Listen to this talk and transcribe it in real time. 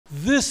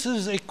This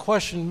is a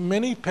question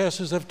many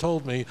pastors have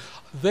told me.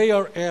 They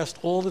are asked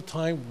all the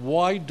time,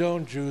 why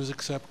don't Jews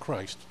accept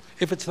Christ?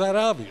 If it's that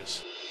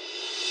obvious.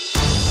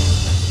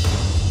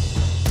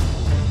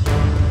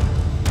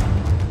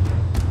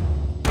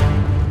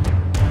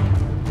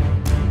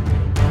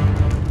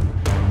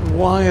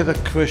 Why are the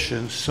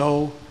Christians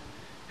so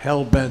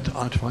hell-bent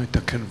on trying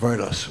to convert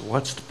us?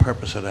 What's the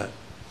purpose of that?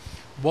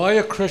 Why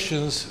are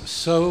Christians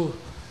so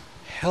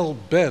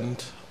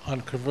hell-bent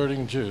on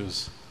converting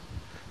Jews?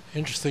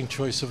 Interesting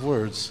choice of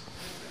words.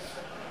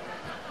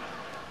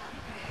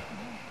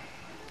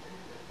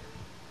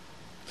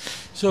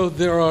 So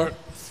there are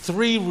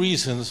three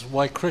reasons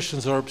why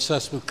Christians are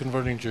obsessed with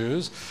converting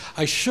Jews.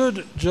 I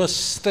should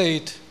just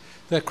state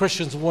that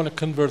Christians want to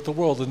convert the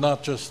world and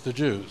not just the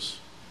Jews,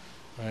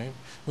 right?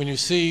 When you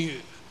see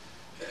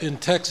in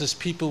Texas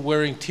people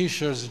wearing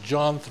T-shirts,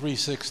 John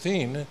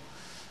 3:16,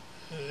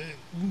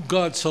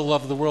 God so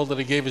loved the world that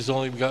he gave his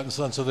only begotten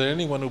Son so that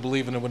anyone who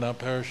believes in him would not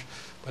perish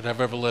but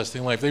have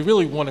everlasting life. They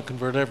really want to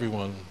convert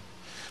everyone.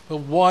 But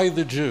why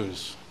the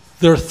Jews?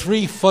 There are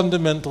three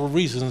fundamental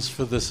reasons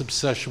for this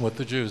obsession with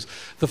the Jews.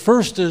 The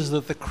first is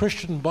that the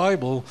Christian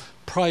Bible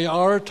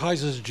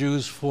prioritizes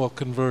Jews for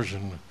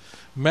conversion.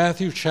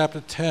 Matthew chapter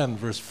 10,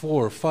 verse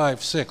 4,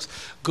 5, 6.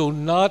 Go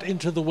not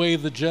into the way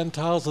of the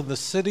Gentiles, and the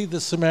city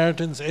the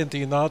Samaritans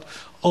enter not.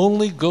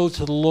 Only go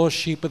to the lost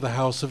sheep of the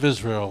house of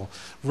Israel.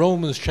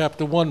 Romans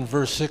chapter 1,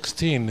 verse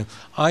 16.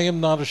 I am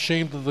not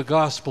ashamed of the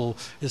gospel.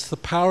 It's the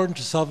power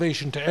unto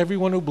salvation to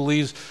everyone who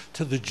believes,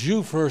 to the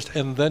Jew first,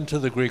 and then to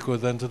the Greek, or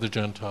then to the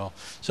Gentile.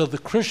 So the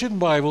Christian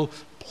Bible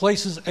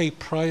places a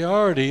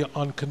priority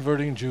on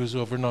converting Jews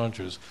over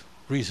non-Jews.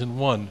 Reason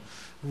one.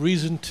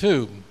 Reason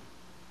two.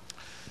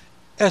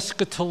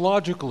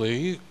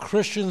 Eschatologically,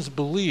 Christians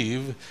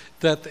believe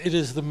that it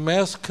is the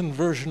mass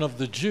conversion of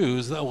the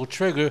Jews that will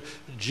trigger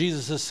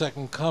Jesus'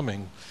 second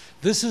coming.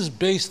 This is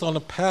based on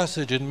a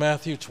passage in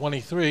Matthew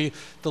 23,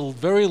 the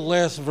very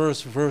last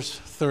verse, verse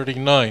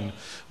 39,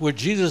 where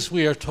Jesus,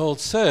 we are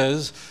told,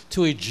 says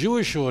to a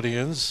Jewish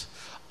audience,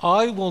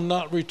 I will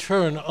not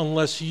return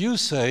unless you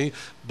say,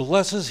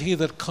 blessed is he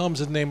that comes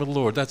in the name of the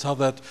Lord. That's how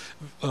that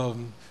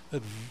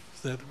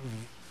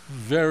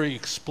very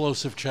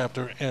explosive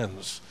chapter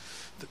ends.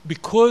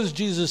 Because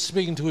Jesus is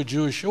speaking to a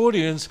Jewish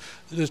audience,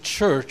 the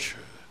church,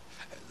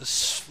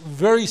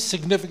 very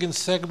significant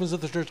segments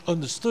of the church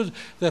understood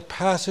that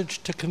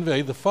passage to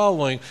convey the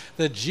following,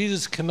 that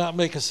Jesus cannot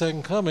make a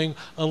second coming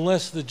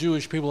unless the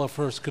Jewish people are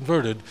first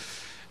converted.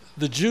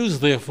 The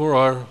Jews, therefore,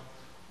 are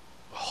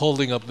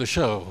holding up the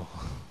show.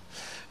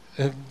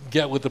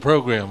 Get with the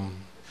program.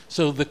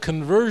 So the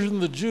conversion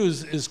of the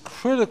Jews is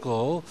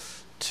critical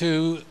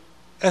to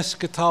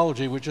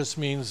eschatology, which just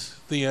means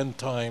the end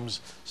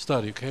times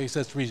study, okay? So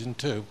that's reason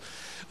two.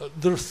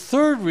 The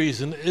third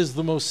reason is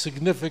the most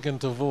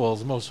significant of all,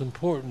 the most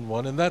important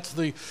one, and that's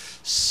the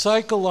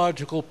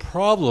psychological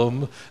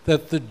problem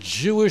that the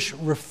Jewish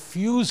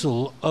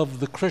refusal of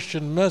the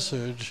Christian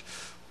message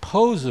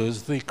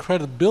poses, the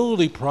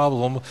credibility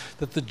problem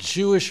that the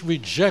Jewish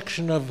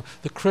rejection of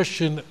the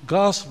Christian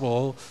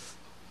gospel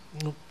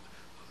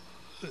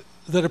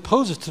that it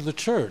poses to the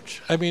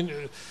church. I mean,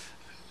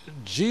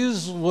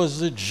 Jesus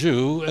was a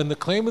Jew, and the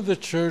claim of the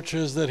church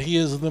is that he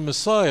is the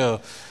Messiah.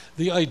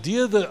 The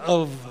idea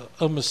of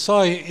a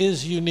Messiah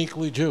is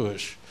uniquely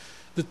Jewish.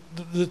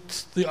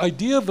 The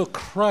idea of a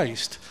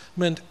Christ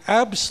meant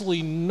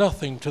absolutely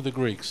nothing to the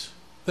Greeks.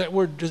 That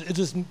word, it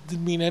just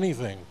didn't mean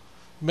anything.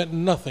 It meant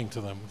nothing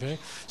to them, okay?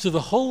 So the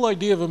whole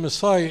idea of a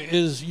Messiah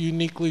is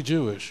uniquely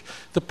Jewish.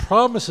 The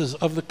promises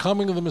of the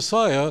coming of the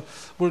Messiah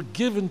were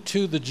given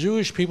to the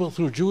Jewish people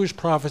through Jewish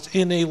prophets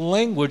in a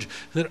language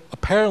that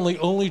apparently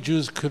only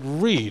Jews could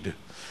read.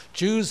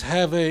 Jews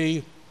have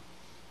a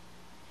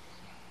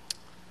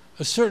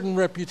certain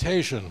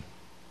reputation.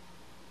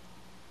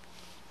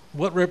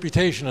 What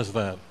reputation is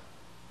that?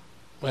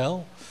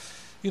 Well,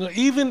 you know,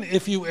 even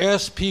if you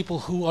ask people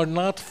who are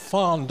not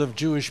fond of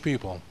Jewish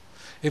people,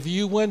 if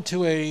you went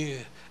to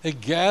a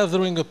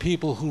gathering of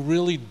people who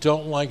really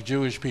don't like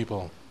Jewish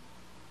people,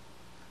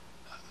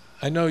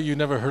 I know you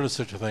never heard of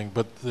such a thing,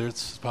 but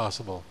it's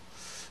possible,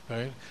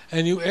 right?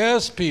 And you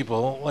ask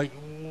people, like,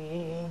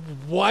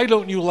 why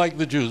don't you like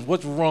the Jews?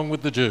 What's wrong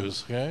with the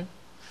Jews, okay?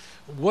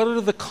 What are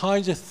the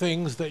kinds of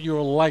things that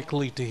you're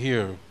likely to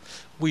hear?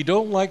 We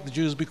don't like the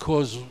Jews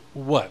because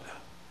what?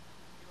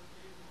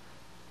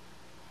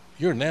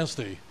 You're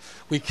nasty.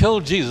 We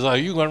killed Jesus. Oh,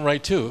 you went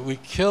right to it. We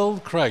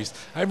killed Christ.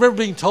 I remember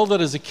being told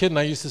that as a kid, and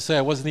I used to say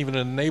I wasn't even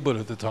in a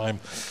neighborhood at the time.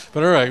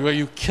 But all right, well,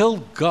 you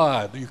killed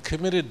God. You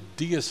committed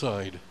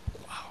deicide.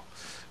 Wow.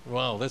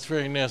 Wow, that's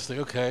very nasty.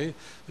 Okay.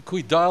 Can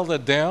we dial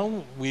that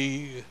down?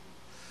 We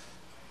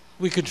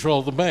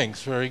control the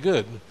banks. Very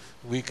good.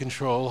 We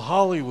control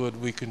Hollywood.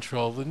 We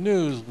control the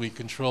news. We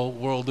control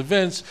world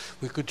events.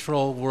 We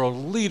control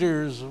world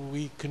leaders.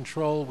 We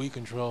control.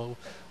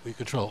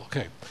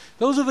 Okay.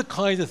 Those are the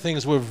kinds of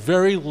things we're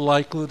very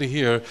likely to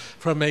hear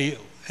from a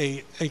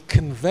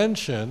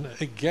convention,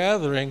 a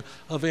gathering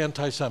of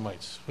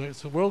anti-Semites. Right?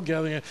 It's a world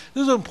gathering.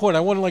 This is important.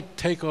 I want to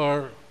take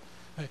our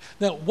Right.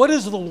 Now, what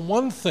is the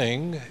one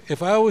thing,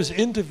 if I was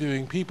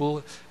interviewing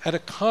people at a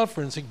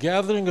conference, a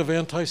gathering of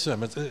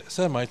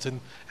anti-Semites, an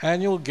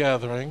annual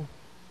gathering,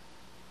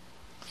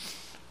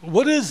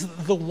 what is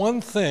the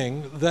one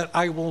thing that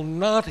I will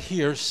not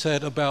hear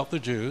said about the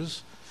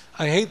Jews?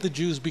 I hate the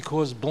Jews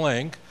because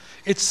blank.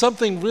 It's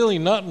something really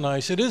not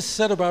nice. It is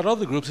said about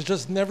other groups. It's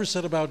just never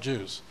said about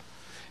Jews.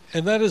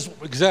 And that is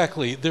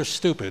exactly, they're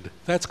stupid.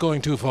 That's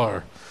going too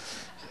far.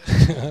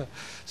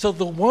 So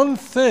the one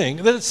thing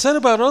that it's said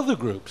about other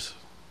groups,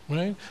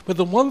 right? But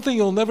the one thing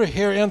you'll never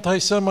hear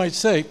anti-Semites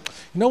say, you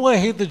know why I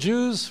hate the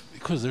Jews?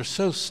 Because they're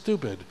so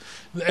stupid.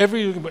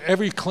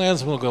 Every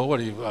Klansman will go, what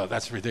are you, oh,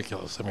 that's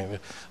ridiculous. I mean,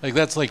 like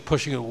that's like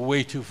pushing it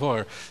way too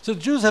far. So the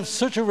Jews have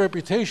such a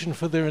reputation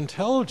for their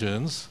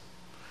intelligence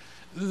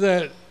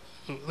that,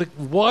 like,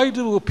 why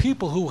do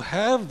people who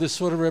have this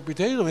sort of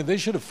reputation, I mean, they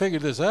should have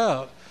figured this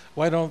out.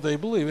 Why don't they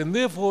believe? And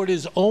therefore, it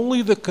is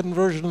only the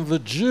conversion of the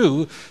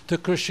Jew to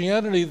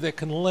Christianity that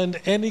can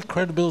lend any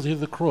credibility to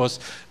the cross,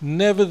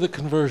 never the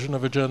conversion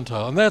of a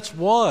Gentile. And that's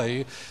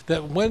why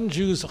that when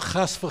Jews,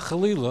 chas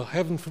v'chalila,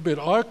 heaven forbid,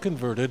 are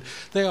converted,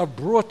 they are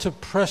brought to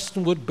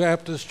Prestonwood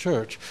Baptist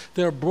Church.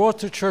 They're brought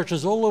to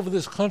churches all over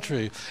this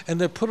country,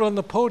 and they're put on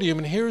the podium,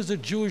 and here is a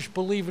Jewish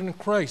believer in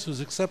Christ who's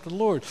accepted the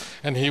Lord.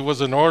 And he was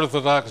an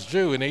Orthodox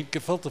Jew and ate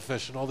gefilte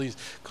fish and all these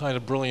kind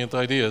of brilliant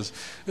ideas.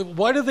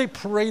 Why do they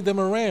parade them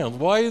around?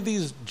 Why do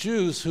these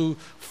Jews who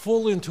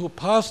fall into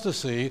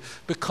apostasy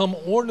become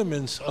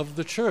ornaments of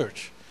the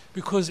church?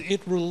 Because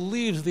it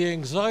relieves the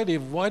anxiety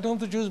of why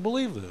don't the Jews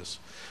believe this?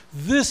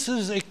 This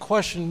is a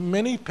question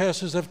many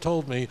pastors have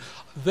told me.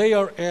 They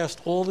are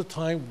asked all the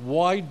time,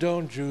 why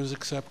don't Jews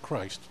accept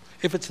Christ?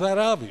 If it's that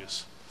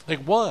obvious.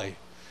 Like, why?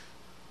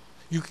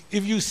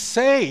 If you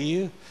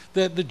say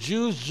that the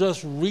Jews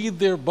just read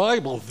their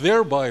Bible,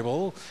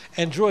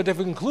 and draw a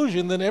different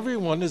conclusion, then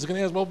everyone is going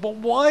to ask, well, but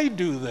why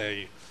do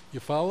they? You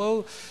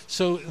follow?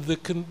 So the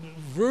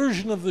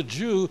conversion of the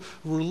Jew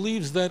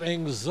relieves that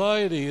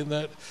anxiety, and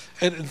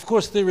of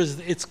course there is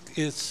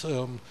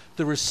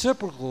the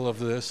reciprocal of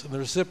this, and the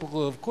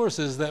reciprocal, of course,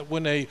 is that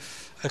when a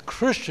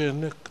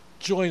Christian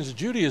joins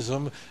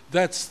Judaism,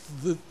 that's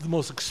the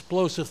most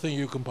explosive thing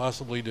you can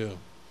possibly do.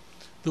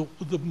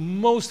 The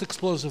most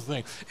explosive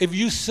thing. If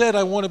you said,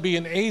 I want to be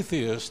an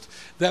atheist,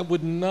 that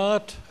would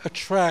not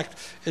attract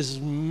as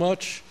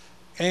much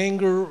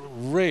anger,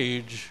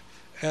 rage,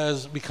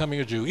 as becoming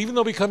a Jew. Even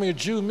though becoming a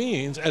Jew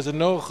means, as a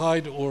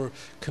noachide or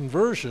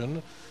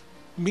conversion,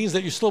 means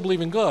that you still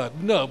believe in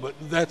God. No, but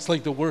that's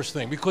like the worst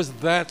thing, because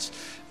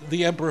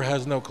the emperor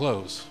has no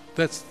clothes.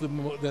 That's the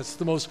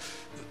most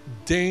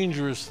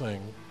dangerous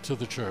thing to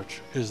the church,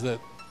 is that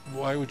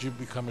why would you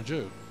become a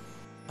Jew?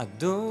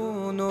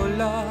 אדון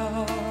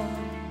עולם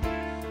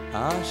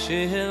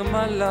אשר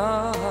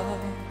מלך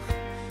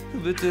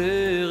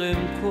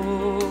בטרם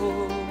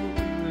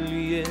כל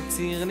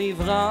יציר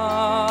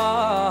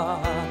נברא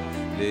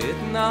ואת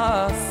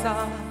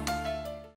נעשה